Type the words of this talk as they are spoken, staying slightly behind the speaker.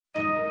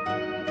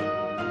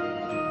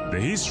The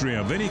history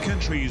of any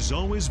country is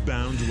always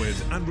bound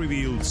with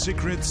unrevealed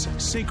secrets,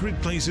 sacred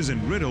places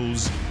and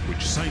riddles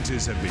which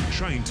scientists have been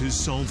trying to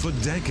solve for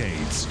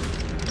decades.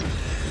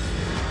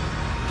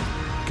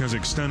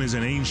 Kazakhstan is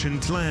an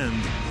ancient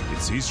land.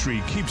 Its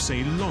history keeps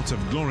a lot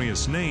of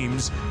glorious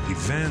names,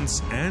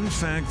 events and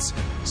facts,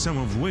 some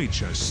of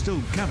which are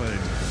still covered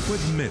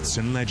with myths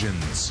and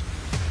legends.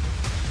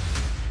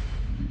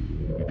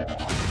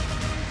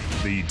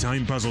 The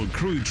Time Puzzle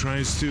crew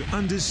tries to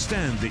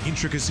understand the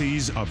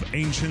intricacies of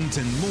ancient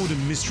and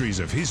modern mysteries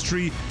of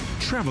history,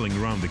 traveling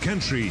around the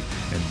country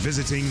and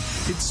visiting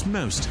its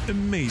most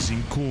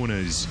amazing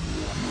corners.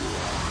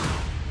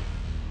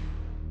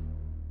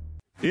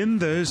 In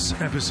this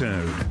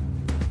episode,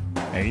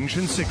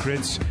 ancient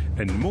secrets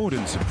and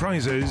modern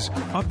surprises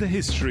of the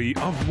history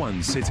of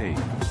one city.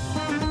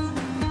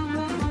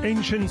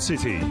 Ancient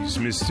cities,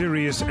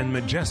 mysterious and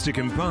majestic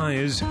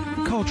empires,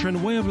 culture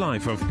and way of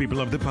life of people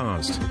of the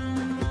past.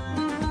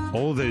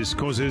 All this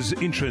causes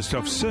interest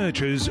of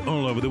searchers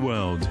all over the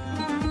world.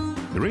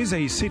 There is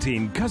a city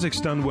in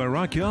Kazakhstan where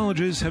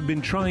archaeologists have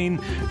been trying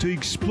to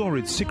explore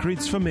its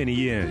secrets for many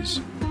years.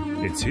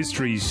 Its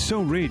history is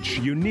so rich,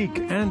 unique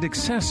and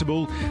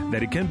accessible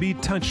that it can be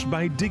touched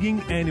by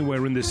digging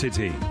anywhere in the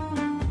city.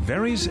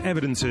 Various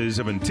evidences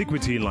of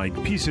antiquity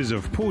like pieces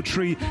of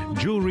pottery,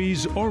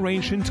 jewelries or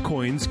ancient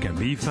coins can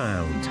be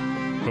found.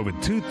 Over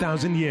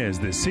 2,000 years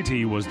the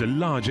city was the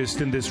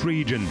largest in this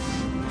region.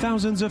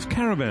 Thousands of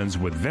caravans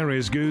with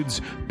various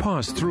goods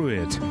passed through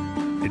it.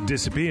 It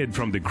disappeared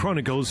from the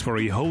chronicles for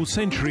a whole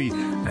century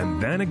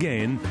and then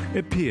again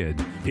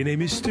appeared in a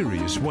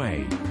mysterious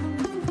way.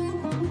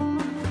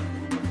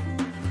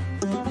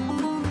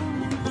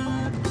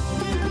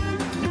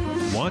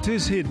 What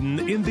is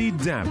hidden in the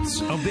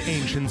depths of the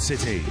ancient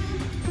city?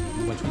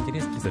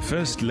 The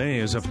first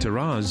layers of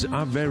Taraz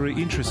are very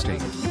interesting.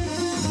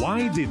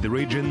 Why did the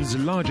region's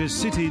largest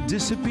city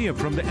disappear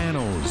from the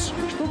annals?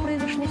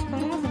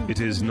 It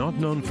is not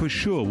known for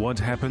sure what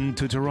happened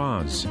to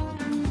Taraz.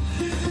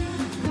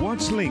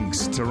 What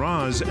links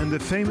Taraz and the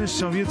famous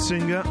Soviet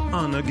singer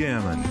Anna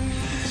German?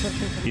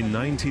 In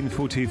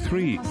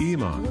 1943,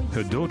 Ima,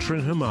 her daughter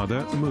and her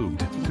mother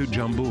moved to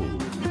Jambul.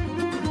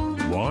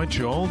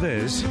 Watch all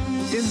this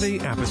in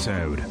the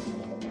episode.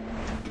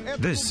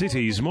 This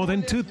city is more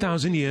than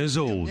 2,000 years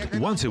old.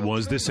 Once it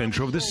was the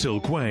center of the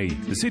Silk Way,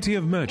 the city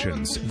of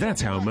merchants.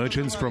 That's how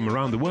merchants from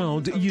around the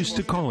world used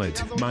to call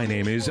it. My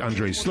name is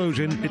Andrei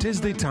Slozhin. It is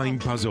the Time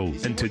Puzzle,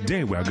 and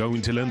today we are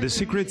going to learn the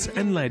secrets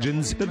and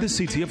legends that the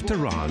city of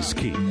Taraz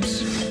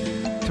keeps.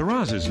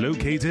 Taraz is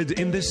located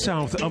in the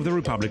south of the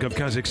Republic of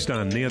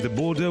Kazakhstan, near the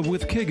border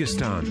with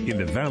Kyrgyzstan, in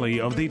the valley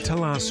of the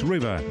Talas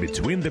River,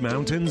 between the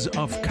mountains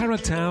of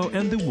Karatau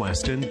and the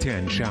western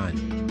Tian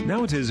Shan.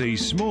 Now it is a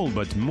small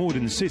but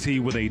modern city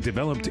with a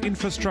developed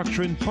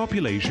infrastructure and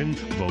population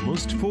of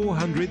almost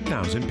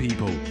 400,000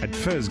 people. At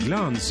first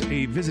glance,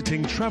 a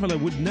visiting traveler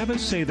would never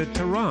say that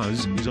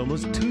Taraz is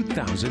almost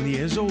 2,000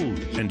 years old.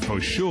 And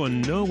for sure,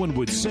 no one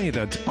would say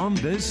that on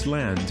this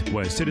land,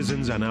 where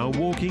citizens are now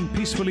walking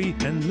peacefully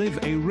and live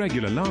a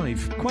regular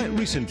life, quite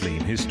recently,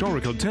 in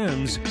historical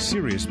terms,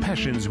 serious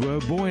passions were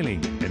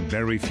boiling. And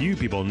very few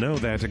people know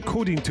that,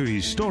 according to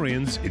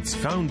historians, its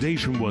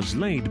foundation was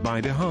laid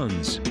by the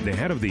Huns. The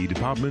head of the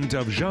Department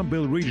of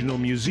Zhambyl Regional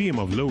Museum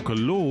of Local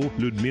Law,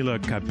 Ludmila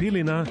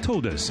Kapilina,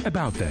 told us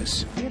about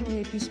this.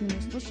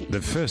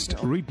 The first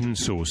written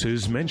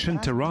sources mention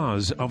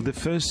Taraz of the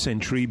 1st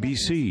century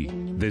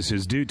BC. This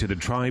is due to the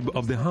tribe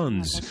of the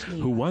Huns,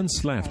 who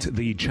once left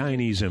the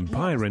Chinese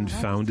Empire and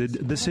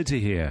founded the city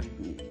here.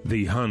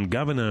 The Han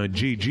governor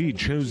Gigi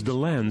chose the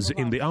lands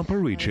in the upper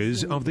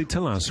reaches of the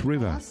Talas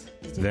River.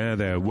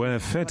 There were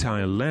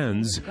fertile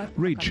lands,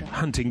 rich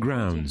hunting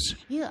grounds,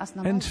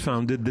 and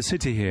founded the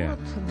city here.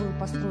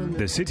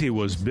 The city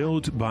was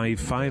built by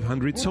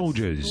 500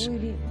 soldiers.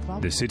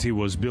 The city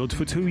was built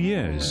for 2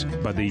 years,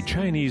 but the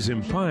Chinese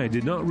Empire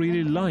did not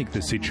really like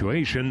the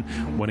situation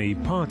when a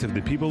part of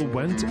the people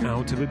went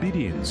out of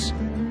obedience,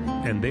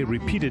 and they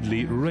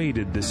repeatedly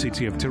raided the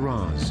city of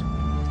Taraz.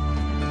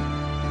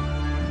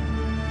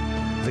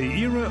 The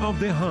era of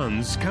the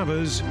Huns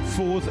covers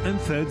 4th and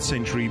 3rd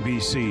century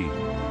BC.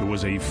 It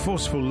was a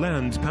forceful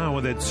land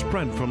power that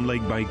spread from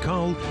Lake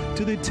Baikal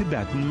to the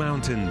Tibetan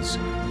mountains,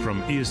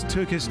 from East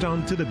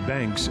Turkestan to the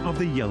banks of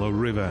the Yellow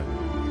River.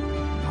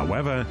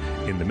 However,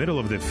 in the middle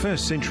of the 1st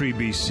century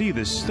BC,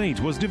 the state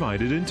was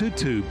divided into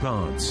 2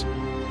 parts.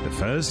 The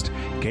first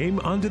came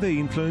under the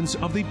influence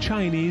of the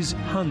Chinese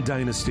Han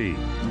dynasty.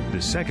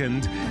 The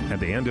second, at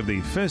the end of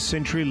the 1st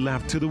century,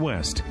 left to the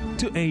west,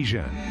 to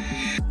Asia.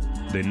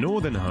 The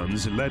northern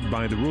Huns, led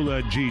by the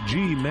ruler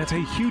Gigi, met a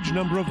huge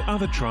number of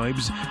other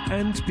tribes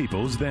and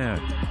peoples there.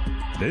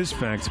 This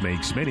fact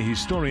makes many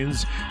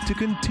historians to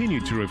continue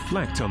to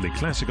reflect on the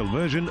classical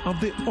version of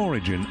the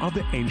origin of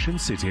the ancient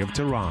city of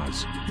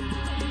Taraz.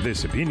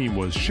 This opinion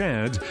was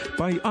shared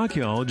by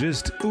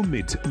archaeologist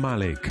Umit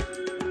Malik.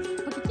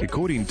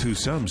 According to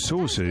some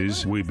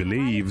sources, we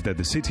believe that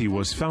the city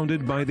was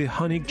founded by the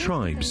Hunnic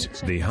tribes,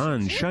 the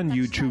Han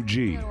Shanyu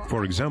Chuji.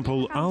 For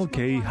example,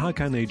 Alkei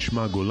Hakanech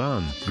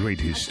Magulan, great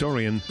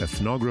historian,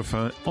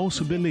 ethnographer,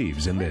 also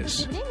believes in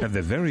this. At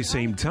the very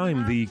same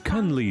time, the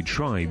Kanli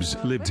tribes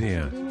lived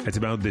here. At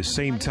about the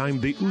same time,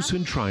 the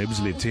Usun tribes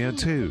lived here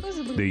too.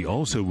 They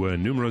also were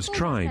numerous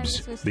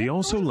tribes. They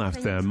also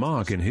left their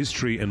mark in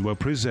history and were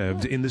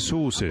preserved in the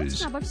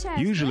sources.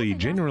 Usually,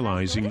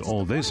 generalizing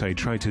all this, I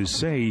try to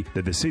say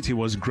that the city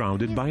was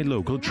grounded by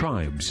local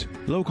tribes.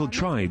 Local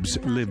tribes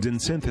lived in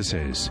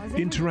synthesis,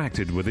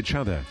 interacted with each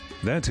other.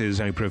 That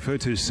is, I prefer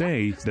to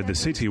say that the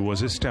city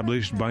was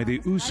established by the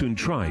Usun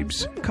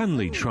tribes,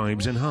 Kanli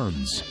tribes and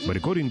Huns. But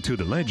according to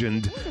the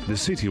legend, the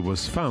city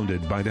was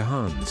founded by the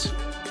Huns.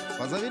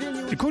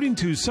 According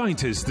to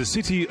scientists, the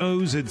city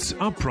owes its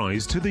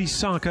uprise to the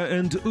Saka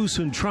and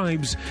Usun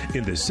tribes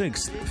in the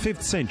 6th,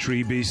 5th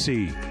century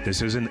BC.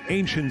 This is an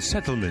ancient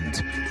settlement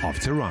of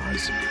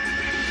Taraz.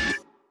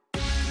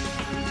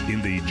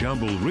 In the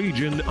Jambul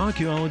region,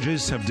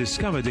 archaeologists have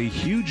discovered a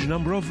huge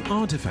number of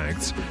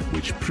artifacts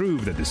which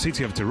prove that the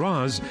city of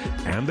Taraz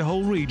and the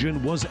whole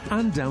region was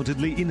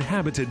undoubtedly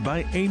inhabited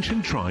by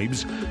ancient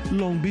tribes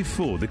long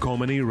before the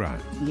Common Era.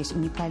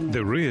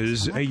 There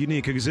is a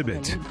unique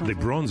exhibit, the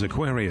Bronze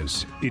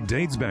Aquarius. It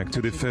dates back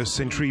to the 1st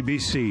century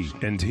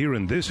BC, and here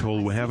in this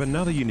hall we have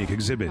another unique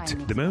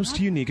exhibit, the most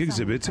unique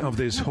exhibit of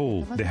this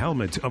hall, the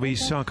helmet of a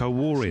Saka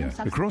warrior.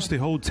 Across the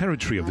whole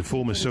territory of the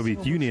former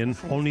Soviet Union,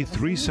 only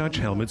 3 such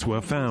helmets were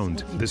found.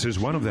 This is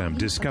one of them,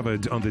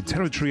 discovered on the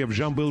territory of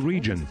Jambul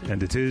region,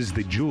 and it is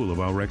the jewel of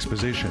our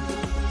exposition.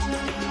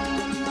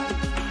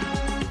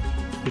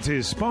 It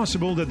is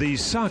possible that the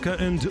Saka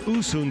and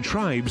Usun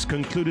tribes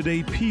concluded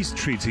a peace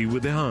treaty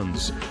with the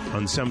Huns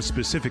on some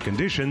specific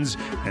conditions,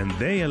 and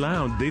they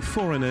allowed the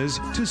foreigners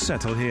to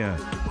settle here.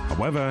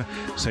 However,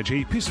 such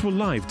a peaceful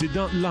life did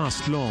not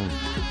last long.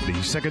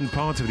 The second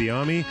part of the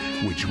army,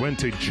 which went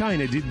to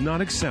China, did not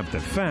accept the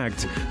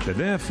fact that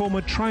their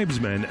former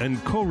tribesmen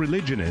and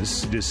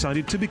co-religionists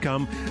decided to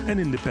become an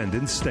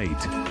independent state.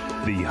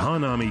 The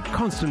Han army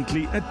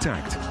constantly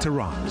attacked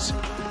Taraz.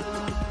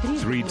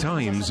 3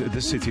 times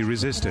the city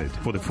resisted.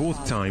 For the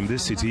 4th time the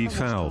city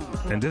fell.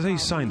 And as a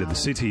sign that the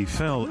city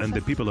fell and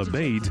the people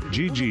obeyed,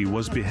 Gigi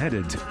was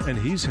beheaded and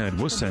his head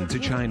was sent to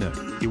China.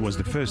 It was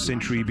the 1st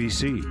century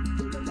BC.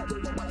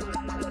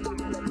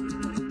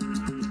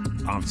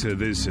 After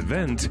this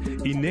event,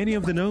 in any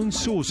of the known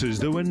sources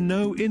there were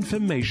no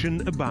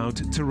information about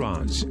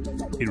Taraz.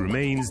 It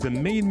remains the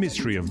main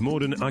mystery of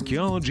modern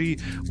archaeology,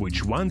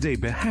 which one day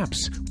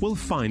perhaps will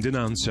find an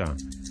answer.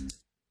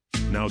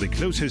 Now, the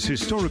closest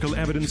historical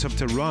evidence of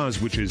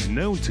Taraz which is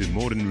known to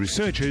modern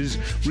researchers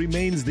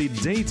remains the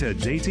data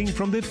dating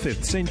from the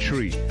 5th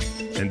century.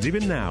 And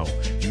even now,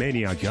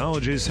 many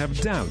archaeologists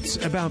have doubts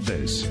about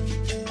this.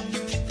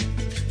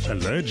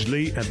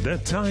 Allegedly, at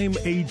that time,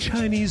 a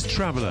Chinese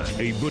traveler,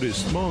 a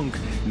Buddhist monk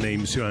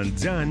named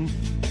Xuanzang,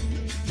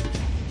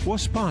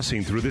 was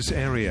passing through this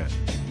area.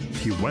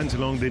 He went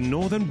along the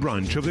northern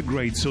branch of the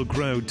Great Silk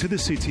Road to the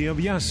city of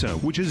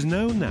Yasa, which is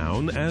now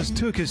known as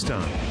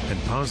Turkestan,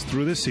 and passed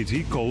through the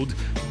city called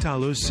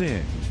Talos,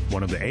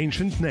 one of the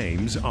ancient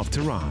names of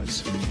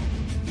Taraz.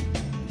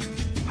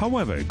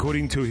 However,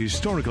 according to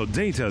historical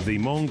data, the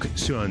monk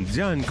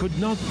Xuanzang could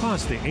not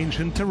pass the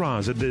ancient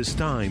Taraz at this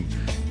time,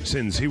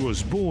 since he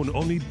was born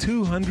only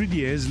 200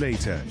 years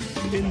later,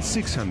 in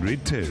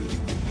 602.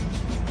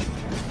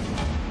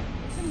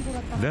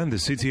 Then the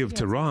city of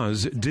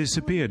Taraz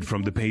disappeared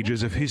from the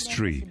pages of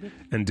history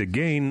and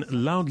again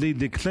loudly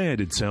declared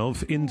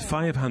itself in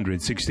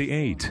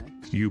 568.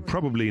 You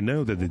probably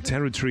know that the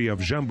territory of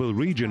Jambul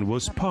region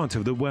was part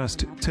of the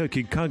West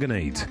Turkic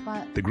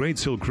Khaganate. The Great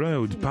Silk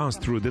Road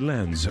passed through the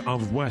lands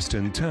of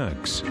Western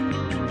Turks.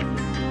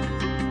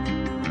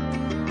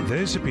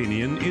 This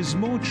opinion is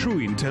more true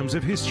in terms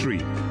of history.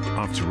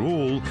 After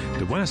all,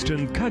 the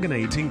Western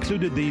Khaganate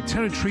included the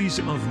territories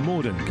of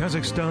modern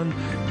Kazakhstan,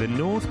 the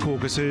North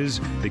Caucasus,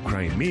 the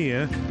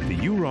Crimea, the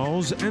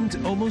Urals, and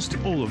almost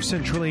all of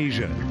Central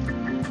Asia.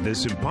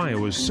 This empire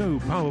was so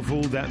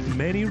powerful that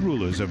many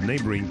rulers of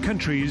neighboring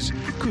countries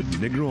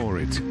couldn't ignore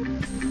it.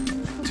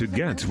 To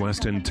get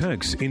Western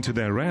Turks into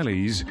their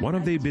rallies, one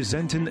of the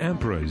Byzantine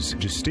emperors,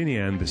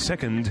 Justinian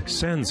II,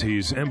 sends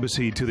his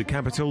embassy to the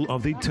capital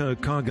of the Turk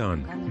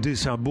Khagan,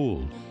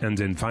 Disabul, and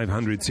in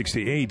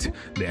 568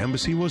 the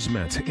embassy was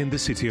met in the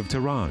city of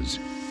Taraz.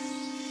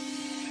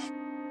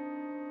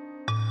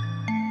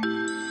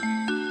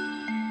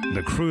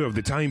 The crew of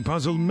the time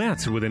puzzle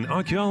met with an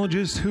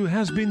archaeologist who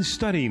has been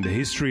studying the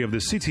history of the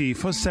city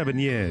for 7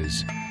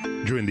 years.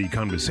 During the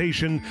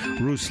conversation,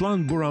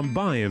 Ruslan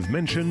Burambayev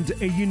mentioned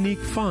a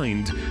unique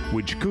find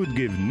which could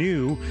give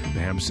new,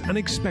 perhaps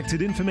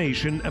unexpected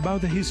information about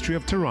the history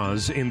of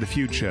Taraz in the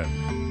future.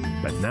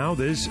 But now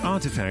this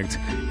artifact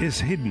is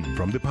hidden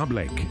from the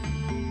public.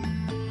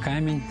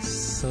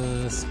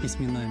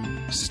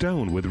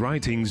 Stone with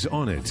writings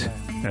on it,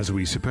 as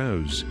we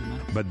suppose.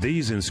 But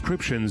these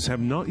inscriptions have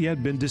not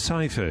yet been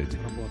deciphered.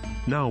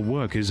 Now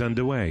work is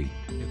underway.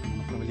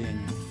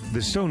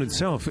 The stone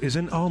itself is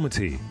in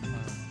Almaty.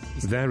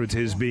 There it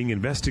is being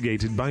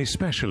investigated by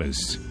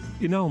specialists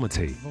in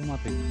Almaty.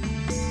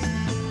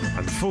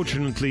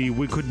 Unfortunately,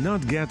 we could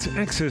not get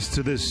access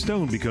to this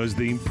stone because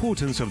the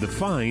importance of the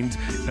find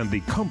and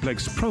the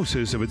complex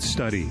process of its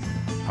study.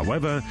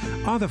 However,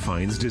 other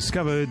finds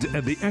discovered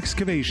at the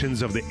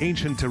excavations of the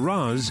ancient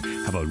Taraz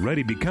have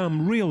already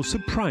become real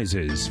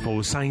surprises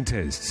for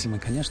scientists. Мы,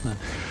 конечно,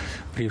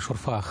 при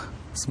шурфах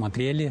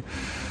смотрели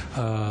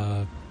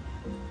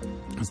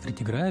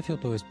стратиграфию,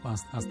 то есть по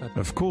остаткам.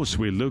 Of course,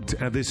 we looked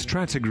at the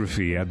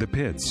stratigraphy at the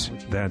pits,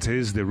 that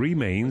is, the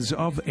remains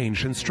of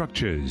ancient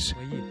structures.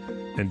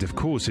 And of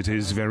course, it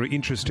is very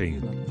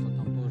interesting.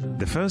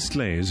 The first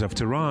layers of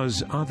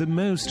Taraz are the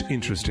most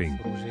interesting,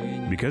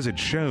 because it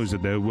shows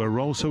that there were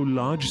also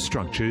large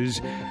structures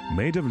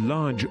made of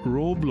large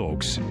raw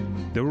blocks.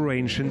 There were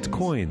ancient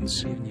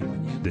coins,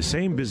 the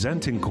same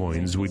Byzantine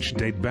coins which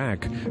date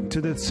back to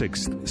the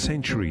 6th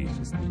century.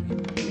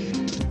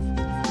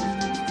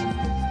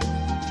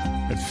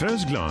 At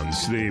first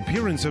glance, the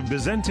appearance of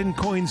Byzantine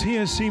coins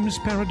here seems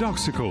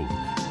paradoxical.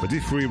 But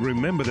if we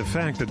remember the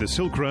fact that the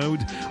Silk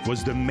Road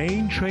was the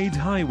main trade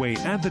highway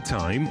at the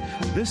time,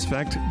 this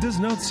fact does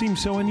not seem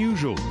so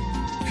unusual.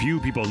 Few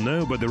people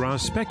know, but there are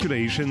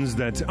speculations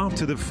that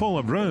after the fall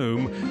of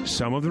Rome,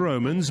 some of the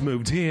Romans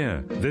moved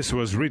here. This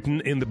was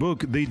written in the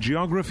book The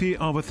Geography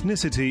of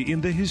Ethnicity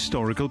in the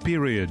Historical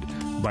Period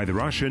by the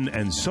Russian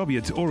and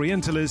Soviet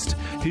Orientalist,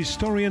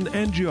 historian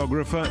and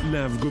geographer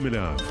Lev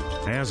Gumilev.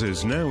 As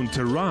is known,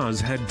 Taraz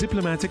had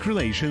diplomatic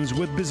relations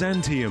with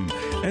Byzantium,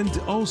 and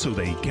also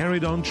they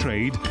carried on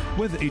trade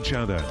with each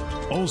other.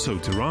 Also,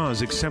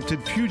 Taraz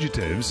accepted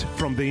fugitives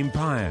from the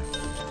empire.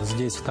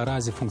 Здесь в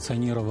Таразе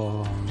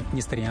функционировал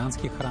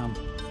несторианский храм.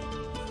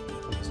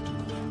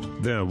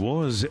 There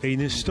was a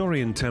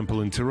Nestorian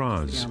temple in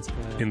Taraz.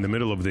 In the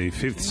middle of the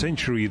 5th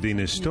century, the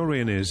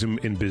Nestorianism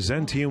in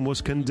Byzantium was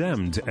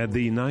condemned at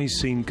the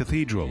Nicene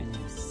Cathedral.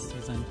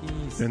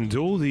 And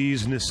all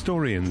these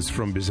Nestorians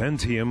from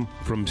Byzantium,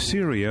 from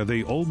Syria,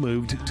 they all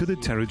moved to the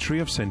territory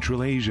of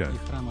Central Asia.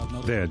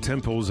 Their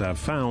temples are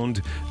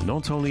found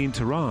not only in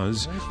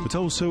Taraz, but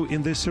also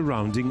in the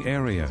surrounding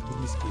area.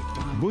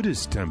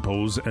 Buddhist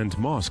temples and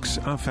mosques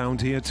are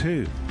found here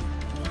too.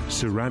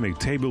 Ceramic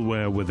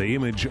tableware with the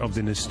image of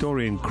the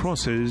Nestorian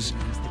crosses,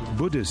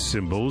 Buddhist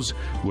symbols,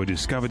 were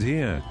discovered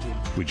here,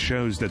 which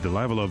shows that the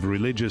level of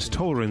religious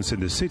tolerance in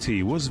the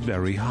city was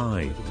very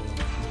high.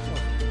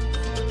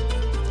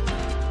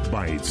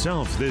 By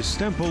itself, this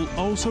temple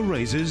also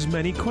raises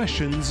many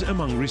questions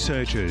among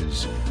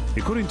researchers.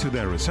 According to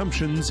their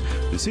assumptions,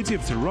 the city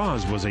of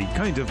Taraz was a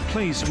kind of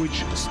place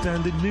which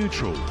standed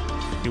neutral.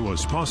 It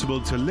was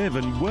possible to live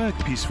and work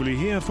peacefully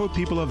here for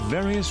people of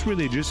various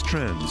religious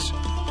trends.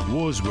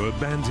 Wars were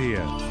banned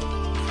here.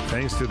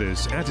 Thanks to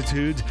this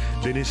attitude,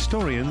 the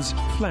Nestorians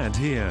fled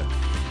here.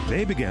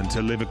 They began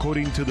to live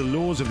according to the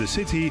laws of the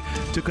city,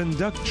 to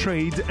conduct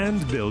trade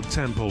and build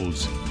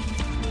temples.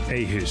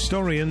 A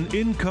historian,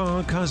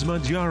 Inka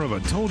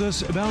Kazmadyarova, told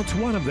us about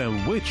one of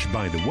them, which,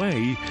 by the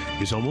way,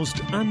 is almost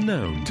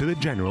unknown to the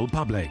general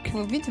public.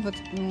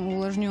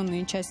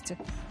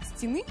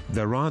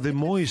 There are the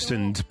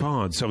moistened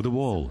parts of the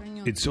wall.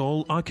 It's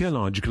all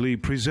archaeologically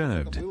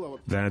preserved.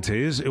 That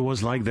is, it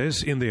was like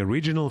this in the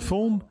original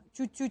form?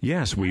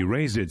 Yes, we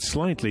raised it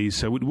slightly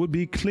so it would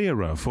be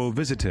clearer for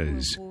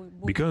visitors.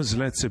 Because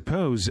let's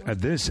suppose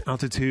at this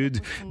altitude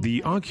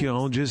the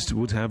archaeologist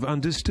would have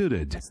understood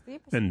it,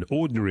 and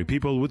ordinary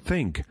people would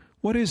think,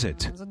 what is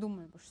it?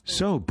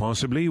 So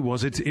possibly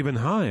was it even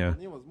higher?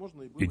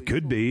 It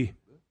could be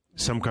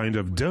some kind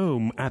of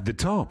dome at the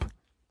top.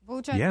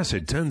 Yes,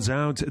 it turns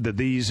out that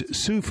these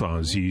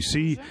sufas you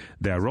see,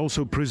 they are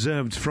also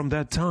preserved from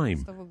that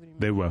time.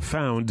 They were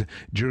found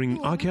during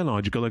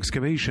archaeological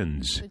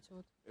excavations.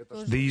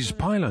 These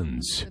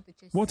pylons,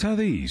 what are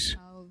these?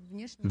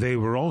 They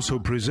were also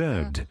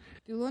preserved.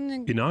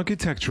 In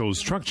architectural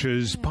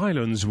structures,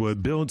 pylons were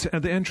built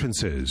at the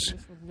entrances,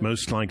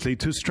 most likely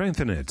to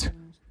strengthen it.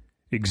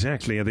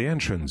 Exactly at the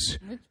entrance.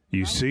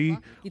 You see,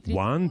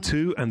 1,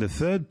 2, and the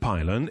 3rd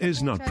pylon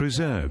is not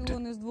preserved.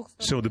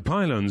 So the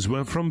pylons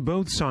were from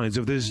both sides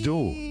of this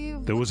door.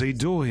 There was a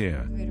door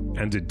here,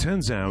 and it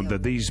turns out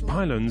that these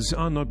pylons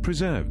are not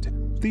preserved.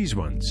 These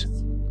ones.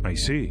 I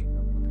see.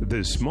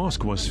 This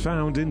mosque was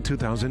found in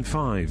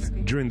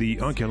 2005 during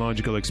the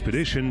archaeological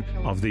expedition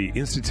of the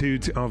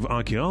Institute of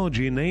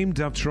Archaeology named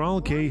after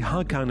Alkay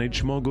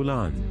Hakanich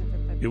Mogulan.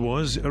 It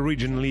was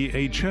originally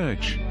a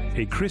church,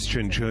 a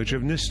Christian church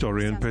of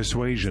Nestorian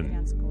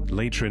persuasion.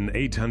 Later in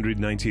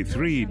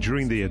 893,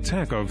 during the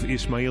attack of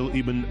Ismail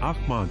ibn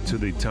Ahmad to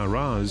the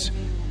Taraz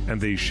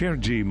and the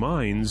Sherji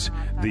mines,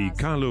 the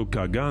Kalu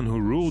Kagan who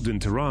ruled in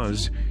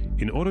Taraz,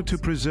 in order to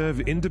preserve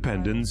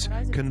independence,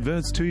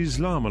 converts to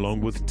Islam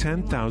along with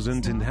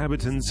 10,000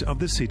 inhabitants of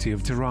the city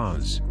of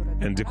Taraz.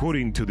 And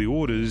according to the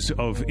orders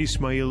of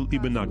Ismail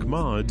ibn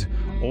Ahmad,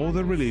 all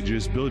the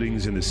religious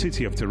buildings in the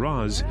city of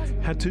Taraz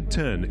had to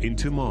turn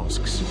into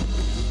mosques.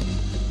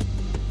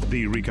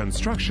 The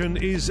reconstruction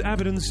is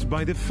evidenced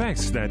by the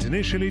fact that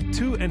initially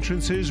two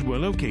entrances were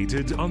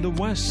located on the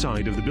west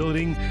side of the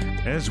building,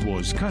 as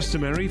was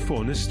customary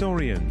for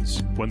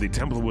Nestorians. When the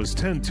temple was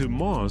turned to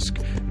mosque,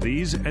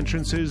 these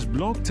entrances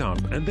blocked up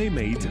and they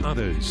made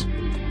others.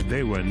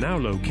 They were now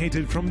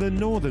located from the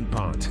northern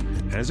part,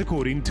 as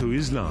according to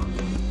Islam.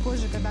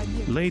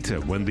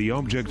 Later, when the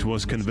object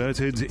was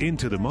converted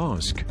into the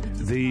mosque,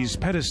 these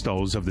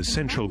pedestals of the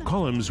central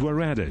columns were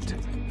added,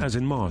 as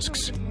in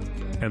mosques,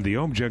 and the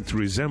object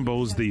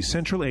resembles the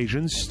Central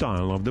Asian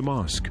style of the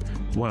mosque.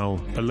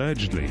 Well,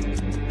 allegedly.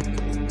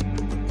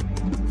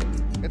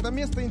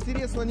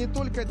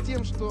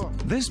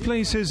 This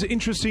place is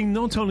interesting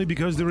not only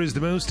because there is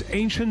the most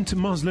ancient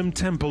Muslim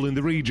temple in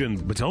the region,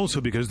 but also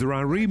because there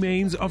are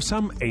remains of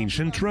some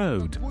ancient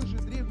road.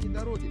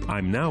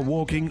 I'm now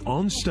walking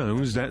on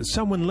stones that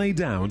someone laid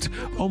out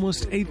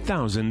almost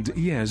 8,000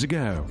 years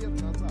ago.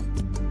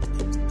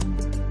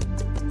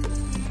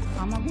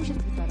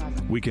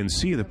 We can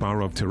see the power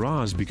of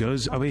Taraz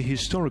because of a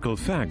historical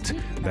fact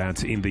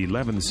that in the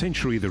 11th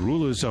century the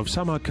rulers of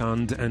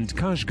Samarkand and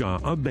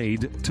Kashgar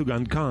obeyed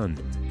Tugan Khan.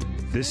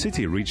 The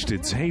city reached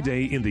its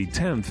heyday in the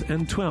 10th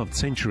and 12th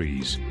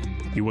centuries.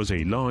 It was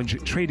a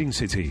large trading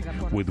city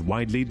with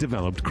widely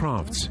developed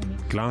crafts.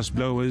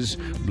 Glassblowers,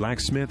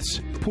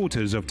 blacksmiths,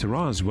 porters of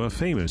Taraz were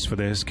famous for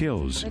their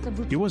skills.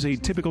 It was a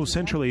typical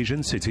Central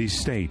Asian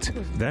city-state.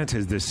 That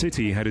is, the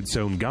city had its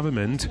own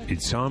government,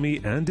 its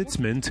army and its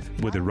mint,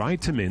 with the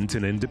right to mint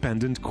an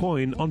independent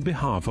coin on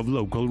behalf of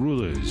local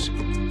rulers.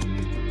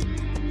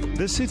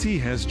 The city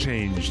has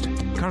changed.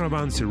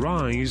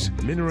 Caravanserais,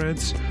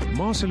 minarets,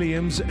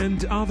 mausoleums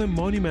and other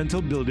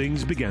monumental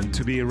buildings began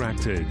to be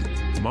erected.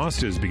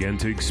 Masters began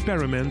to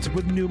experiment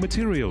with new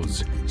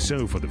materials.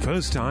 So for the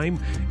first time,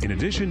 in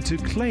addition to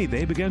clay,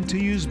 they began to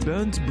use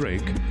burnt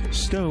brick,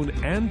 stone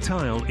and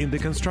tile in the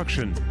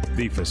construction.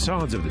 The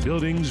facades of the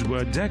buildings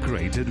were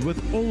decorated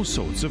with all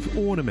sorts of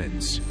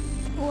ornaments.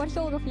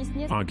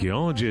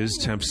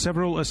 Archaeologists have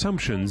several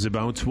assumptions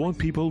about what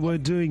people were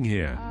doing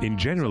here. In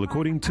general,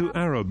 according to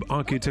Arab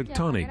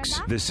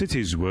architectonics, the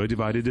cities were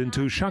divided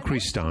into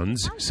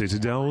shakristans,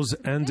 citadels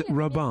and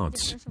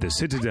rabats. The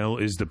citadel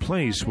is the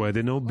place where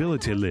the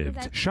nobility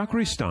lived.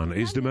 Shakristan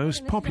is the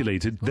most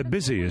populated, the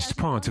busiest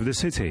part of the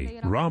city.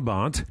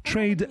 Rabat,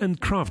 trade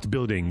and craft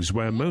buildings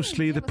where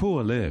mostly the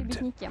poor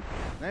lived.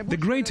 The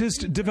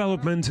greatest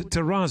development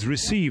Taraz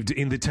received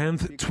in the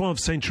 10th, 12th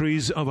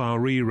centuries of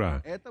our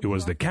era. It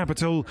was the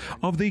capital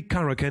of the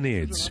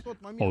Karakhanids.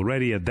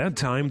 Already at that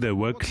time there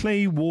were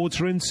clay,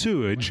 water and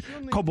sewage,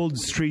 cobbled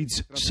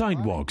streets,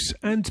 sidewalks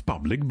and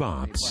public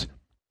baths.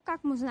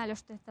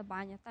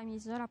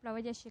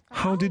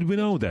 How did we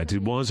know that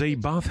it was a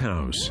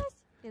bathhouse?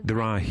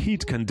 There are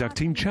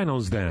heat-conducting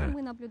channels there.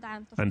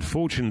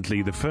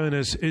 Unfortunately, the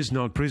furnace is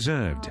not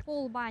preserved.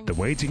 The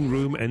waiting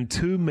room and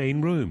two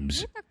main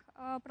rooms.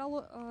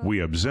 We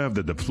observed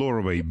that the floor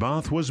of a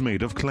bath was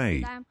made of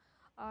clay.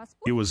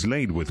 It was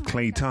laid with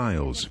clay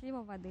tiles. From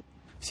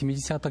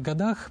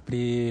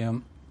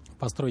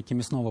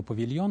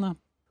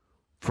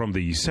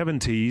the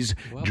 70s,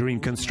 during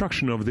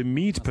construction of the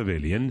meat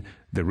pavilion,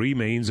 the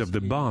remains of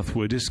the bath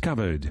were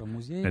discovered,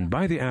 and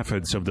by the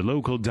efforts of the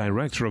local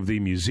director of the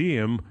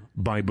museum,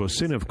 by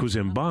Bosinov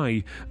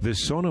Kuzembai, the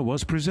sauna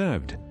was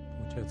preserved.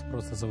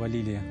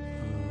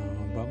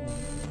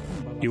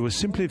 It was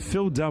simply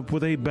filled up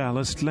with a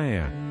ballast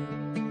layer.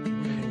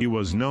 It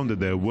was known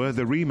that there were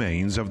the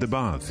remains of the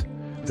bath,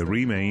 the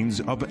remains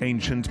of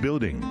ancient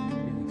building.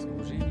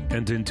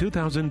 And in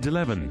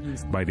 2011,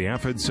 by the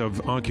efforts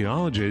of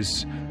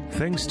archaeologists,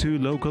 thanks to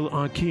local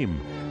Akim,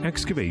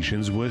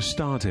 excavations were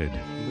started.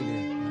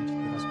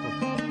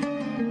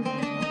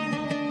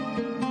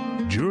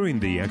 During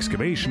the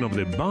excavation of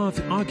the bath,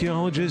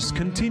 archaeologists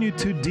continued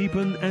to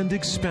deepen and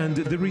expand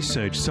the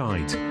research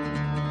site.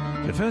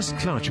 The first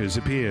clutches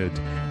appeared.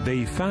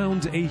 They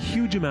found a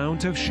huge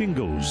amount of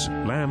shingles,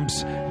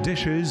 lamps,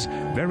 dishes,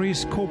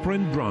 various copper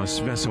and brass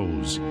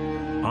vessels.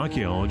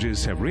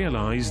 Archaeologists have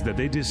realized that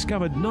they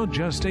discovered not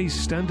just a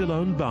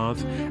standalone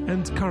bath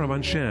and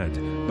caravan shed,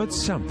 but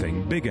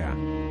something bigger.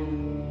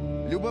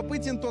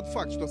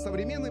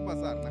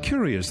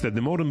 Curious that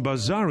the modern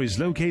bazaar is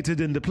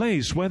located in the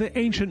place where the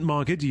ancient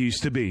market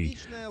used to be.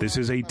 This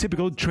is a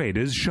typical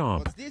trader's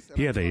shop.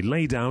 Here they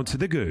laid out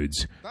the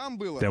goods.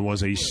 There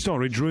was a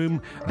storage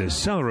room. The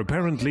seller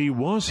apparently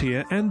was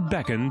here and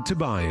beckoned to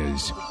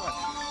buyers.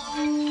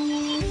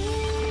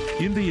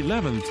 In the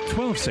 11th,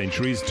 12th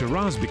centuries,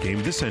 Taraz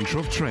became the center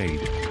of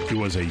trade. It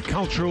was a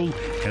cultural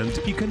and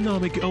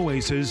economic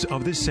oasis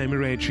of the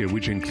Semirechye,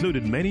 which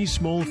included many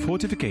small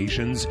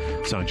fortifications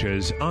such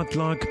as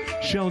Atlak,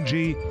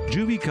 Shelji,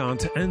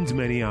 Juvikat and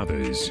many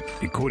others.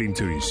 According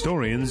to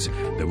historians,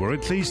 there were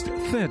at least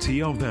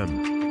 30 of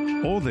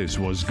them. All this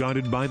was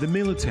guarded by the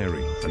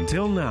military.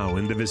 Until now,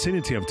 in the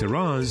vicinity of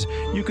Taraz,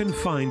 you can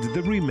find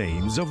the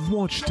remains of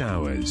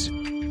watchtowers.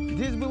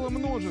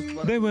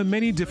 There were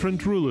many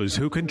different rulers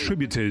who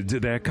contributed to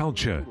their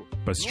culture,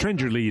 but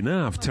strangely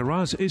enough,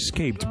 Taraz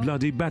escaped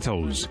bloody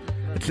battles.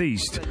 At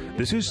least,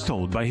 this is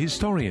told by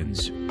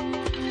historians.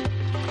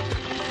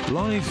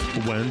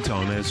 Life went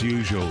on as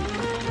usual.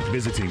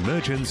 Visiting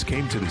merchants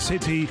came to the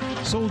city,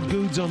 sold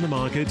goods on the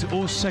market,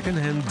 or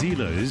second-hand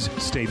dealers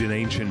stayed in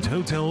ancient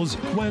hotels,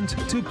 went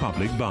to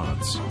public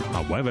baths.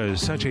 However,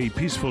 such a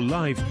peaceful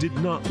life did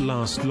not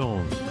last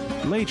long.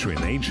 Later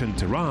in ancient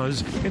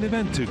Taraz, an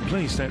event took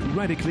place that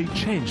radically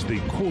changed the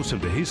course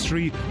of the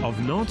history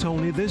of not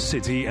only this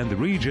city and the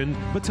region,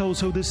 but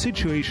also the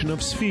situation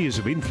of spheres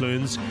of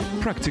influence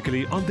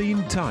practically on the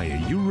entire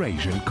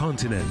Eurasian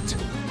continent.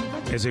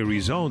 As a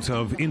result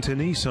of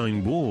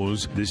internecine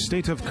wars, the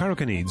state of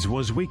Karakhanidze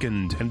was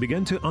weakened and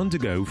began to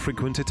undergo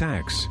frequent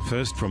attacks,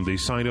 first from the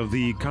side of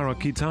the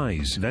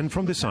Karakitais, then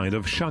from the side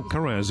of Shah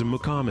Taraz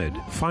Muhammad.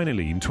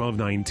 Finally, in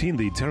 1219,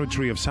 the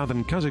territory of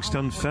southern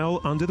Kazakhstan fell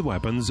under the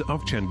weapons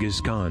of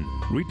Genghis Khan.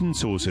 Written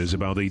sources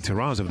about the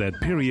Taraz of that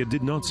period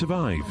did not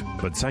survive,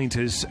 but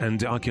scientists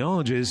and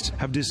archaeologists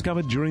have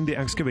discovered during the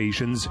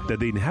excavations that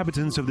the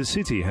inhabitants of the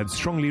city had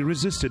strongly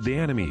resisted the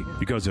enemy,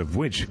 because of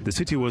which the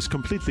city was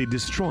completely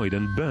destroyed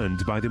and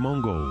burned by the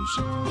Mongols.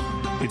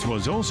 It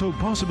was also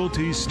possible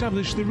to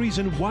establish the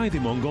reason why the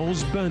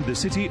Mongols burned the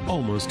city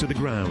almost to the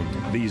ground.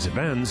 These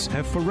events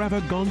have forever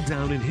gone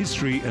down in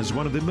history as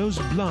one of the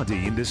most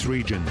bloody in this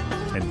region,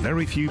 and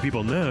very few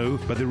people know,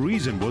 but the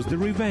reason was the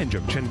revenge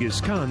of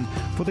Genghis Khan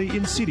for the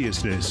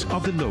insidiousness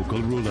of the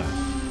local ruler.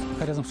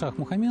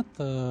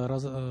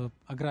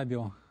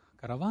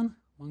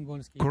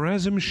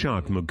 Khwarezm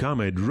Shah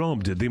Muhammad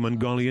robbed the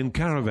Mongolian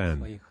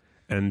caravan.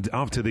 And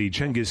after the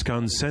Genghis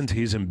Khan sent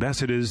his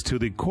ambassadors to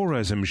the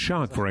Khwarezm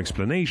Shah for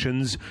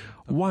explanations,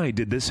 why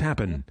did this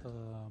happen?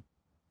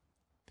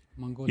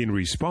 In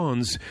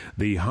response,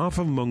 the half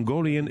of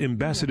Mongolian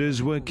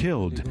ambassadors were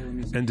killed,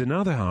 and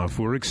another half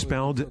were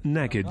expelled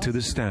naked to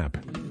the steppe.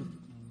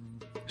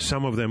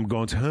 Some of them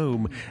got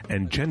home,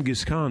 and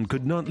Genghis Khan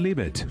could not leave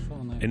it,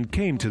 and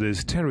came to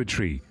this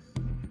territory.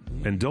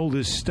 And all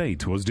this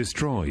state was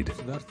destroyed.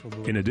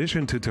 In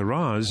addition to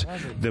Taraz,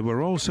 there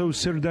were also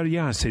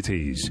Sirdarya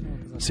cities,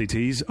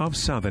 cities of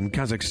southern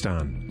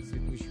Kazakhstan.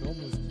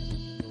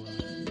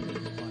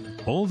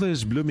 All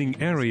this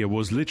blooming area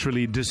was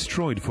literally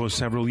destroyed for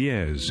several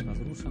years.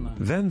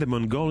 Then the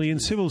Mongolian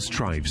civil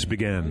strifes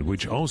began,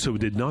 which also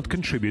did not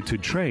contribute to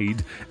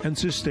trade and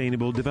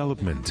sustainable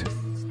development.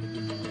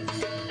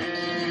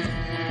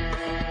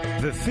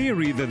 The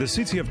theory that the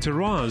city of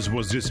Taraz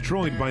was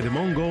destroyed by the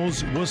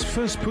Mongols was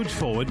first put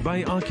forward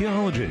by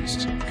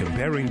archaeologists,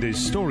 comparing the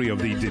story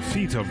of the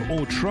defeat of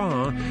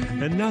Otra,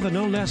 another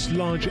no less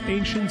large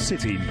ancient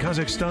city in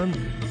Kazakhstan,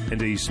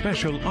 and a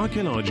special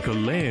archaeological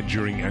layer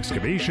during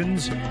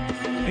excavations.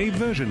 A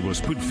version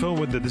was put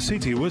forward that the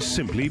city was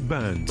simply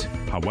burnt.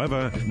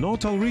 However,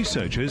 not all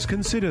researchers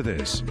consider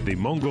this. The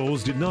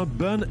Mongols did not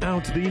burn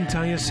out the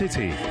entire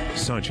city.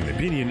 Such an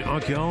opinion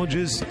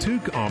archaeologists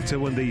took after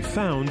when they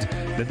found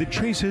that the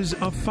traces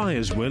of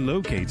fires were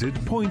located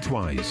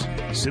point-wise.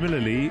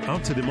 Similarly,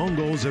 after the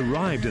Mongols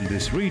arrived in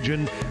this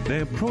region,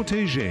 their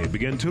protégé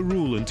began to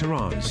rule in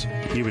Taraz.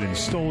 He even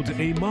installed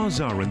a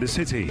mazar in the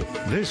city.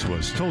 This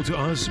was told to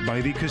us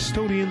by the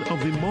custodian of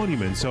the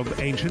monuments of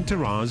ancient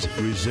Taraz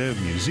Reserve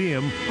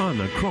Museum,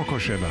 Anna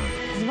Krokosheva.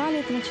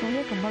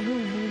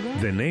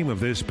 The name of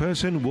this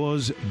person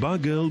was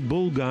Bagel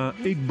Bulga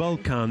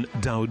Iqbal Khan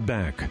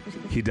Daudbek.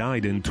 He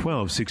died in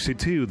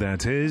 1262,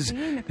 that is,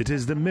 it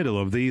is the middle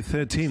of the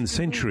 13th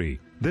century.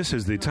 This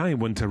is the time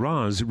when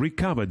Taraz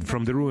recovered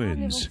from the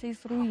ruins.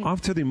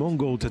 After the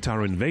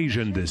Mongol-Tatar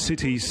invasion, the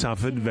city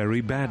suffered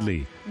very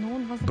badly,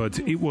 but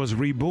it was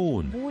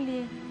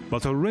reborn.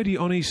 But already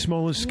on a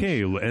smaller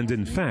scale, and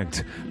in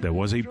fact, there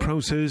was a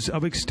process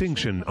of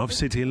extinction of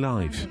city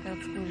life.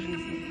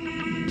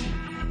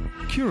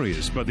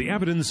 Curious, but the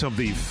evidence of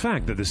the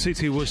fact that the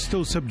city was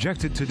still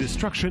subjected to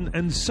destruction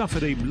and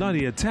suffered a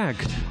bloody attack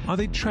are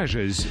the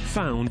treasures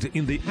found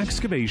in the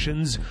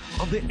excavations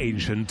of the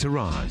ancient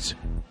Taraz.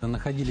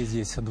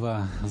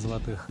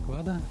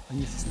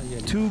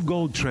 2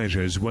 gold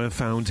treasures were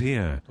found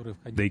here.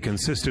 They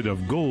consisted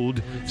of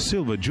gold,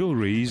 silver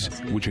jewelries,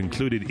 which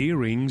included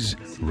earrings,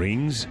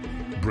 rings,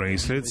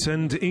 bracelets,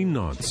 and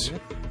knots.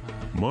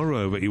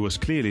 Moreover, it was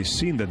clearly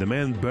seen that the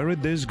man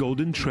buried this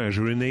golden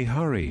treasure in a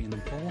hurry.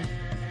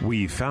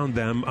 We found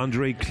them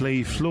under a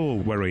clay floor,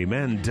 where a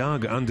man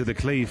dug under the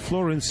clay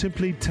floor and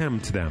simply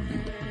tamped them.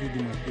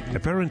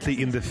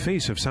 Apparently in the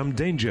face of some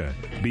danger,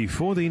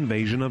 before the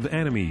invasion of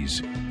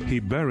enemies, he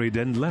buried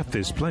and left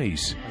this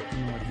place.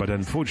 But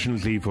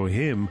unfortunately for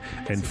him,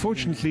 and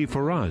fortunately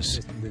for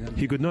us,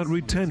 he could not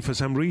return for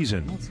some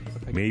reason.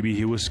 Maybe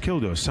he was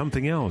killed or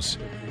something else.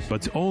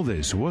 But all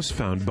this was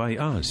found by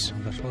us.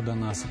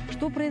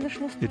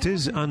 It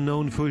is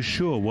unknown for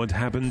sure what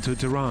happened to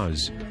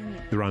Taraz.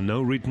 There are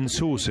no written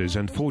sources,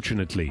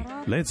 unfortunately.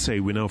 Let's say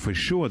we know for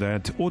sure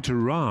that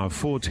Otra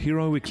fought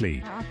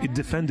heroically. It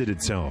defended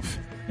itself.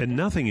 And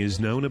nothing is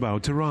known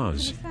about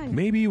Taraz.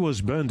 Maybe it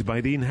was burned by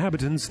the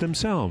inhabitants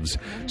themselves,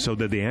 so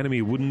that the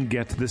enemy wouldn't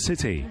get the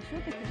city.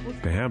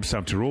 Perhaps,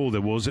 after all,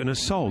 there was an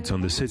assault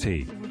on the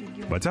city.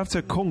 But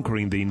after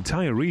conquering the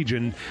entire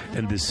region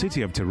and the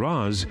city of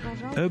Taraz,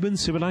 urban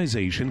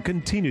civilization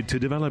continued to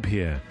develop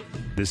here.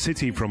 The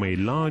city from a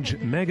large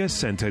mega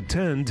center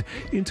turned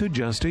into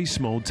just a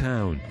small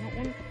town.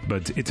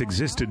 But it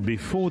existed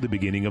before the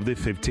beginning of the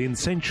 15th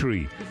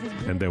century,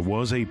 and there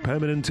was a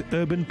permanent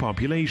urban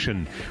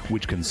population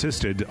which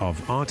consisted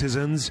of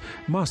artisans,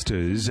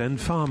 masters and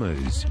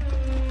farmers.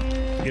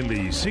 In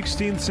the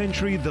 16th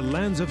century, the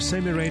lands of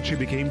Semireci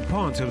became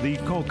part of the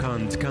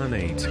Kokand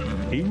Khanate.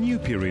 A new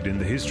period in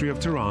the history of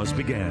Taraz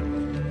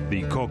began.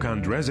 The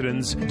Kokand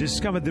residents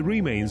discovered the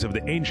remains of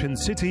the ancient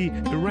city,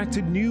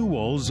 erected new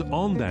walls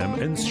on them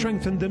and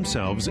strengthened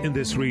themselves in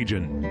this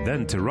region.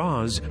 Then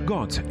Taraz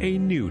got a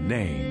new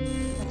name.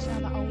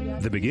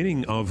 The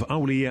beginning of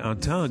Auliya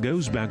Ata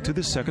goes back to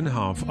the second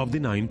half of the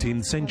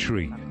 19th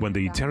century, when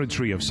the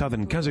territory of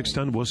southern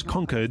Kazakhstan was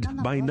conquered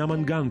by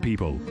Namangan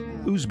people,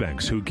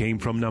 Uzbeks who came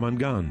from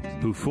Namangan,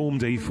 who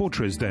formed a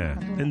fortress there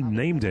and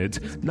named it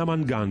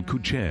Namangan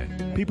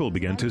Kuche. People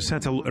began to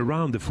settle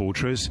around the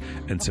fortress,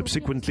 and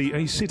subsequently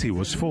a city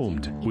was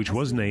formed, which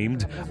was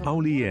named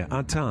Auliya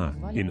Ata,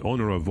 in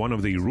honor of one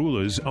of the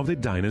rulers of the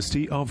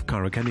dynasty of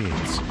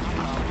Karakhanids.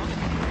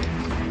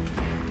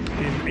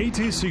 In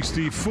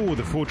 1864,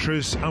 the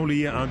fortress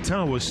Auliya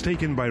Ata was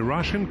taken by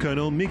Russian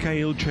Colonel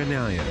Mikhail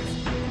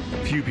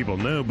Chernayev. Few people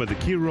know, but the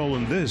key role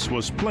in this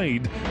was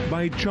played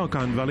by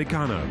Chokan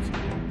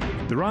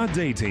Velikanov. There are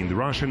data in the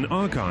Russian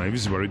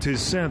archives where it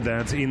is said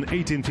that in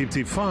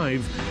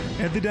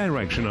 1855, at the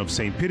direction of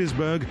St.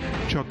 Petersburg,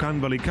 Chokan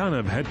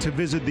Velikanov had to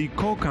visit the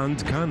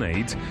Kokand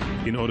Khanate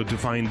in order to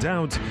find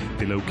out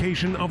the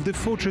location of the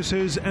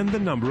fortresses and the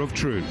number of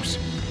troops.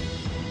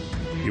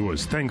 It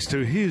was thanks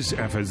to his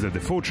efforts that the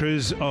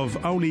fortress of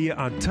Auliya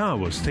Ata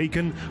was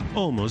taken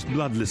almost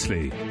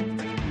bloodlessly.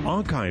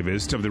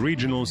 Archivist of the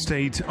regional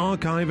state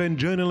archive and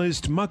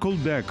journalist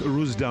Makulbek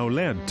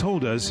Ruzdaulet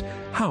told us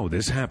how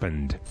this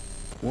happened.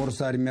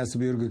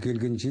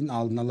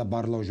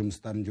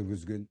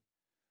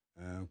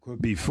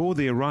 Before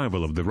the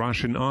arrival of the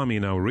Russian army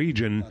in our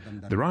region,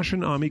 the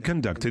Russian army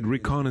conducted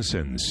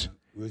reconnaissance.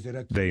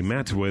 They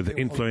met with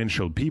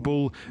influential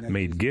people,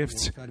 made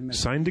gifts,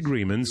 signed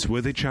agreements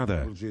with each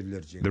other.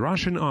 The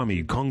Russian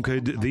army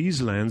conquered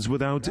these lands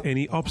without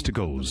any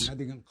obstacles.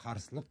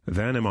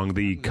 Then among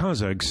the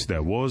Kazakhs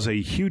there was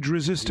a huge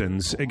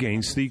resistance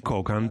against the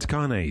Kokand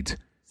Khanate,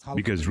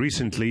 because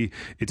recently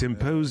it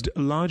imposed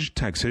large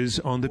taxes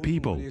on the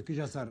people.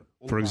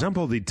 For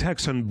example, the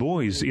tax on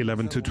boys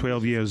 11 to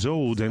 12 years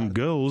old and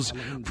girls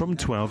from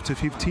 12 to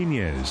 15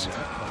 years.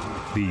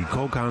 The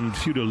Kokand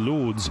feudal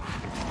lords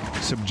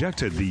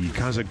subjected the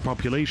Kazakh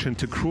population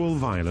to cruel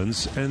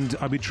violence and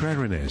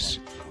arbitrariness.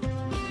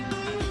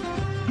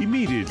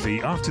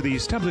 Immediately after the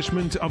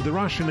establishment of the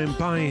Russian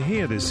Empire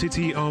here, the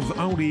city of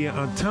Auliya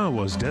Ata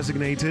was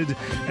designated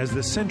as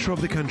the center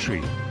of the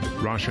country.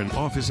 Russian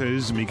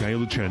officers Mikhail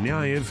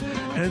Chernayev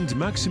and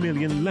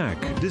Maximilian Lek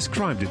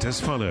described it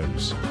as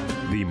follows.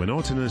 The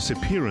monotonous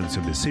appearance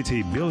of the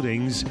city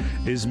buildings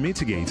is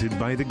mitigated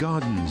by the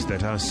gardens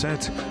that are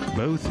set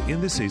both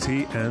in the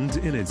city and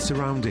in its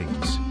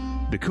surroundings,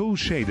 the cool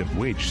shade of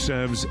which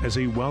serves as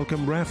a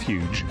welcome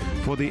refuge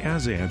for the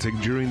Asiatic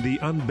during the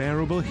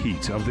unbearable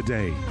heat of the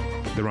day.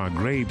 There are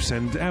grapes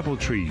and apple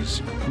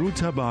trees,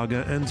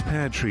 rutabaga and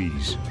pear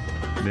trees.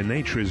 The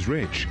nature is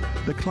rich,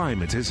 the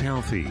climate is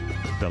healthy,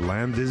 the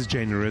land is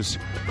generous,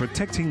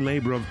 protecting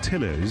labor of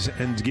tillers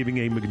and giving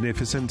a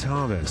magnificent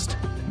harvest.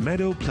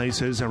 Meadow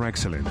places are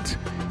excellent,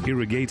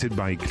 irrigated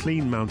by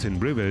clean mountain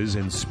rivers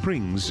and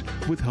springs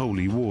with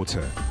holy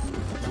water.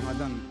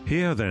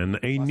 Here then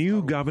a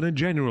new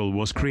Governor-General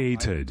was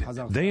created.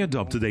 They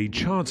adopted a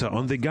charter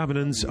on the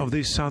governance of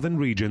the southern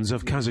regions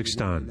of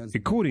Kazakhstan.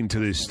 According to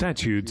this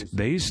statute,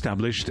 they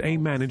established a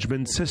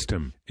management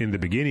system. In the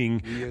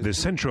beginning, the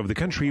center of the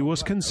country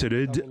was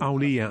considered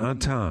Auliya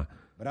Ata.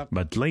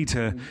 But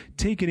later,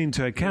 taking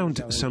into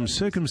account some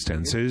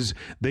circumstances,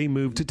 they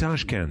moved to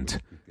Tashkent.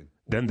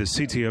 Then the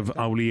city of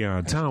Auliya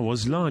Ata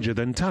was larger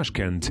than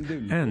Tashkent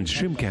and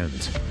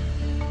Shymkent.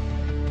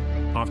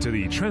 After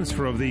the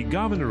transfer of the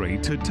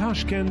governorate to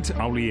Tashkent,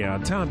 Auliya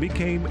Ata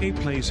became a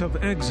place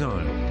of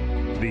exile.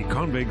 The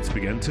convicts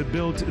began to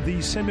build the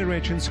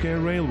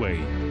Semirechynskaya railway,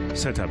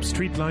 set up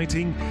street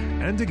lighting,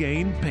 and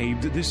again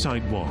paved the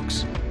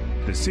sidewalks.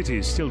 The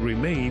city still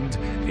remained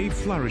a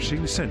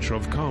flourishing center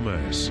of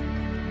commerce.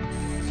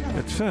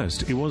 At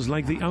first, it was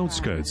like the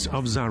outskirts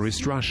of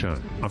Tsarist Russia,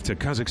 after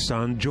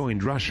Kazakhstan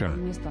joined Russia.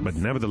 But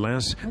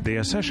nevertheless, the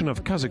accession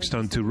of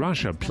Kazakhstan to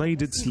Russia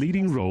played its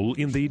leading role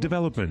in the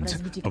development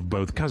of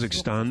both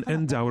Kazakhstan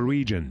and our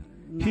region.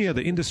 Here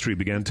the industry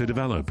began to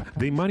develop,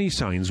 the money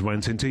signs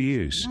went into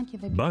use.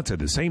 But at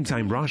the same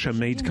time, Russia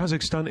made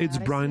Kazakhstan its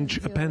branch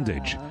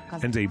appendage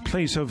and a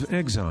place of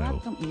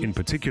exile. In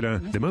particular,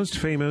 the most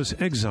famous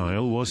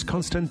exile was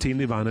Konstantin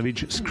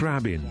Ivanovich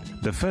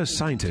Skrabin, the first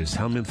scientist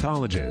and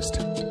mythologist.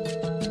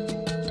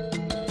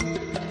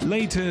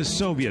 Later,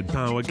 Soviet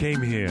power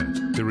came here.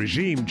 The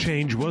regime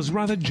change was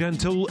rather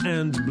gentle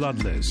and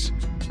bloodless.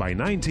 By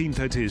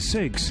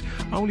 1936,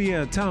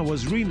 Aulia Ata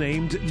was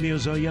renamed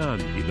Mirzoyan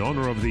in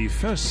honor of the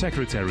first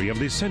secretary of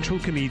the Central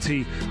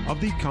Committee of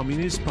the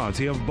Communist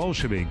Party of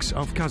Bolsheviks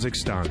of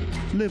Kazakhstan,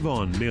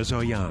 Levon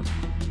Mirzoyan.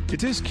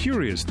 It is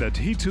curious that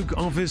he took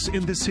office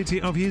in the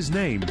city of his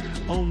name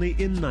only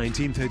in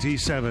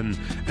 1937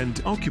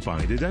 and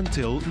occupied it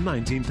until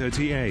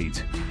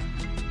 1938.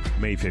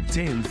 May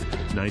 15,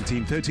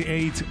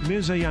 1938,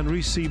 Mirzoyan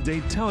received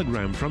a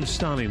telegram from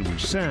Stalin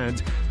which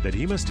said that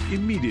he must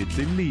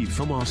immediately leave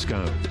for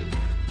Moscow.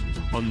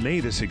 On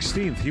May the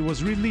 16th, he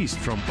was released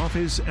from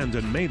office, and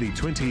on May the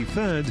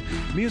 23rd,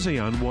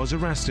 Mirzoyan was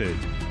arrested.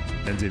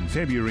 And in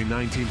February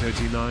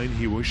 1939,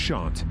 he was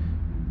shot.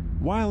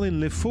 While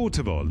in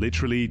Lefortovo,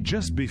 literally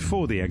just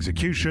before the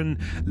execution,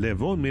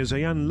 Levon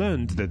Mirzoyan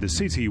learned that the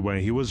city where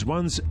he was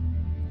once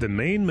the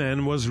main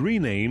man was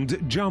renamed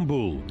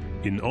Jambul,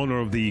 in honor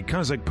of the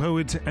Kazakh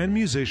poet and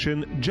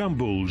musician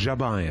Jambul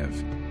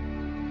Zhabayev.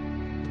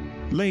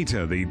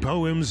 Later, the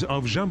poems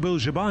of Jambul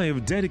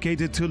Zhabayev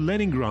dedicated to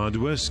Leningrad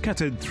were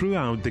scattered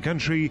throughout the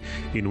country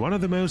in one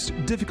of the most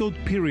difficult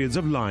periods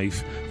of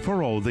life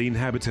for all the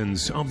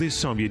inhabitants of the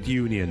Soviet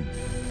Union.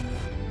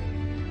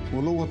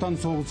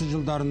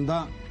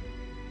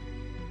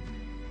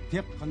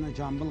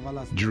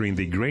 During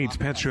the Great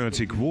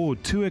Patriotic War,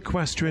 2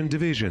 equestrian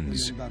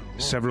divisions,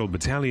 several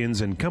battalions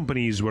and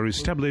companies were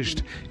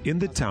established in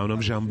the town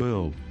of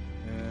Jambul.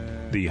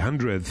 The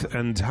 100th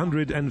and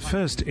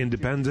 101st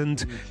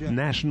Independent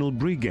National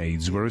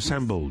Brigades were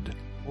assembled.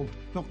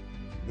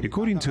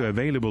 According to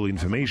available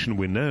information,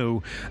 we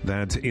know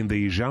that in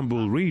the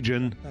Jambul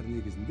region,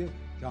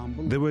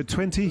 there were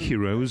 20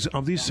 heroes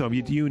of the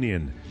Soviet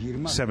Union,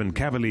 7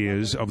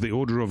 cavaliers of the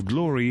Order of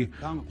Glory.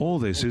 All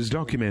this is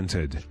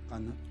documented.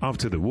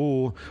 After the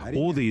war,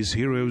 all these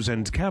heroes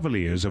and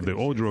cavaliers of the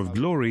Order of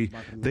Glory,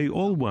 they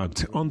all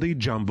worked on the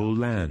Jambul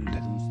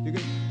land.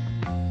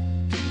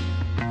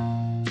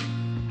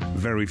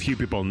 Very few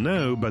people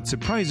know, but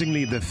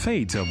surprisingly, the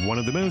fate of one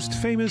of the most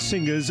famous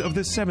singers of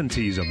the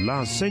 70s of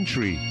last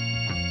century,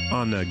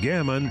 Anna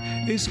German,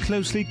 is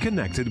closely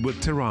connected with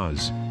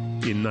Taraz.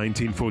 In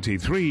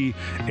 1943,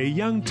 a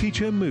young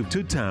teacher moved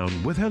to town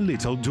with her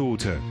little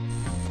daughter.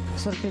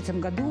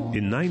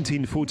 In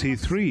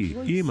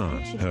 1943, Ima,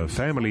 her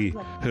family,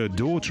 her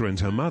daughter and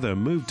her mother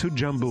moved to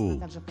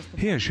Jambul.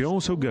 Here she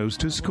also goes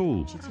to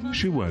school.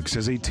 She works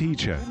as a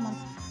teacher.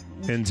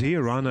 And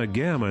here Anna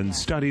German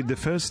studied the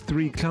first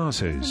 3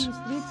 classes.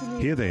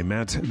 Here they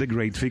met the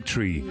Great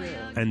Victory.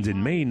 And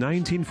in May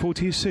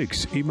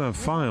 1946, Ima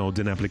filed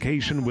an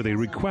application with a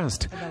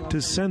request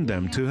to send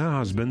them to her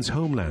husband's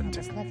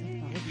homeland.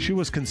 She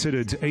was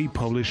considered a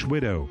Polish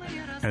widow,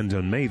 and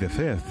on May the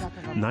 5th,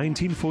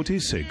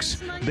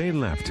 1946, they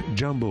left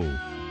Jambul.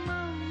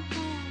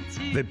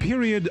 The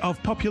period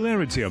of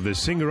popularity of the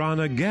singer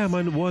Anna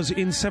German was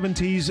in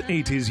 70s,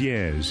 80s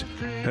years.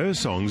 Her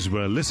songs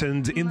were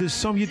listened in the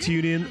Soviet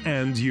Union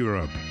and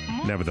Europe.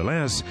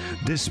 Nevertheless,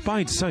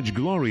 despite such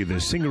glory,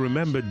 the singer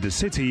remembered the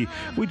city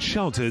which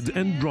sheltered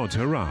and brought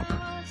her up.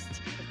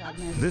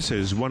 This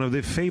is one of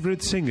the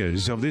favorite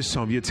singers of the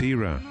Soviet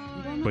era.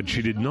 But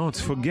she did not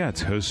forget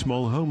her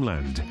small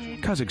homeland,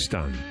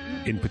 Kazakhstan,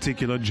 in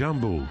particular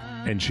Jambul,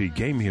 and she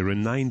came here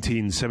in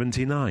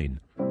 1979.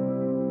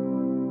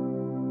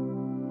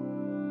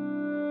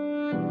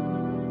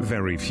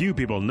 Very few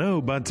people know,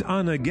 but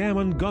Anna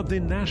German got the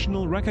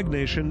national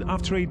recognition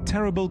after a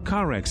terrible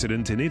car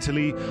accident in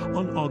Italy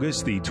on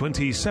August the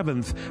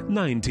 27th,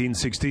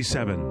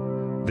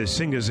 1967. The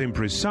singer's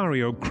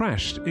impresario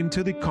crashed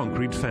into the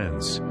concrete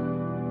fence.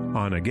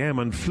 Anna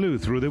German flew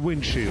through the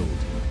windshield.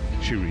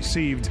 She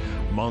received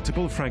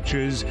multiple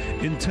fractures,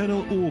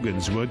 internal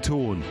organs were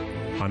torn.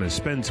 Anna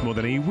spent more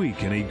than a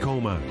week in a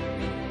coma.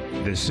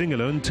 The singer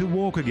learned to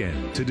walk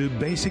again, to do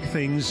basic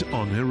things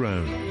on her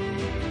own.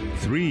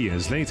 3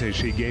 years later,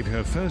 she gave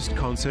her first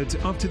concert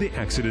after the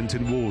accident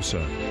in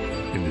Warsaw.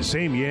 In the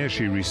same year,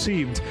 she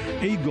received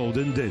a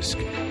golden disc,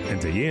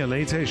 and a year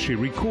later, she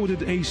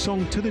recorded a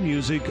song to the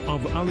music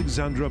of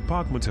Alexandra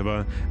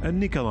Pakhmutova and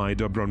Nikolai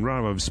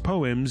Dobronravov's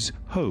poems,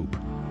 Hope.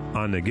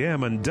 Anna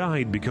German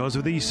died because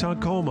of the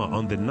sarcoma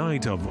on the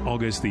night of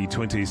August the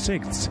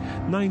 26th,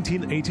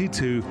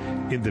 1982,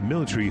 in the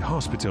military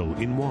hospital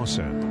in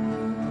Warsaw.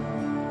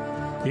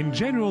 In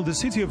general, the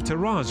city of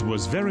Taraz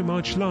was very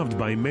much loved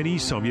by many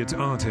Soviet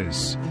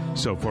artists.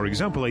 So, for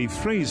example, a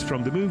phrase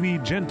from the movie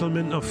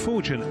Gentlemen of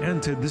Fortune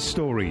entered the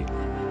story.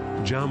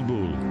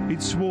 Jambul,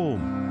 it's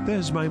warm,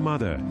 there's my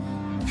mother.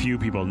 Few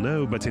people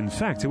know, but in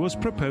fact it was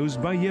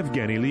proposed by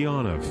Yevgeny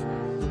Leonov.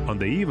 On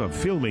the eve of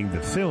filming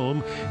the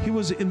film, he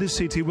was in the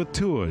city with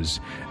tours,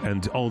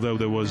 and although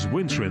there was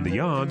winter in the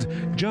yard,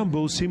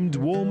 Jambul seemed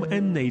warm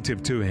and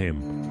native to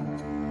him.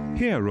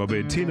 Here,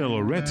 Robertino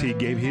Loretti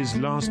gave his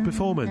last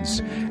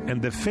performance,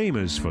 and the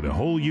famous for the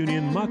whole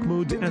Union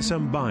Mahmoud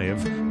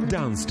Esambayev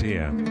danced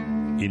here.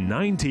 In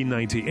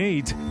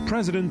 1998,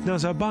 President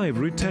Nazarbayev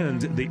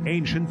returned the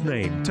ancient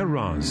name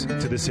Taraz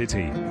to the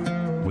city.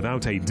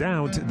 Without a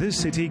doubt, this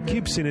city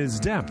keeps in its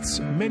depths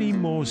many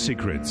more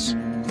secrets,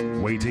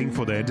 waiting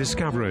for their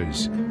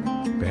discoverers.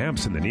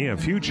 Perhaps in the near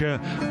future,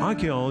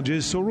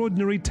 archaeologists or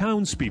ordinary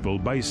townspeople,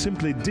 by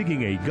simply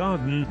digging a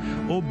garden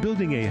or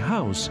building a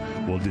house,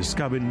 will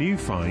discover new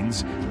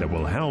finds that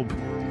will help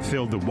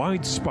fill the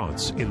white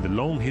spots in the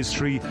long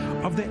history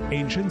of the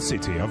ancient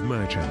city of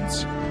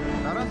merchants.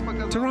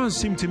 Taraz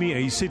seemed to me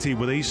a city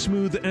with a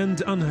smooth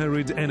and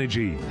unhurried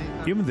energy.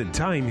 Even the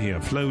time here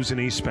flows in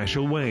a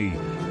special way.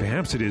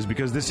 Perhaps it is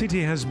because the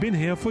city has been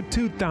here for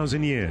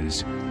 2,000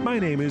 years. My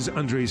name is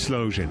Andrei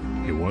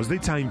Slozhin. It was the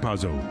Time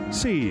Puzzle.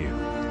 See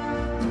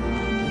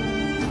you.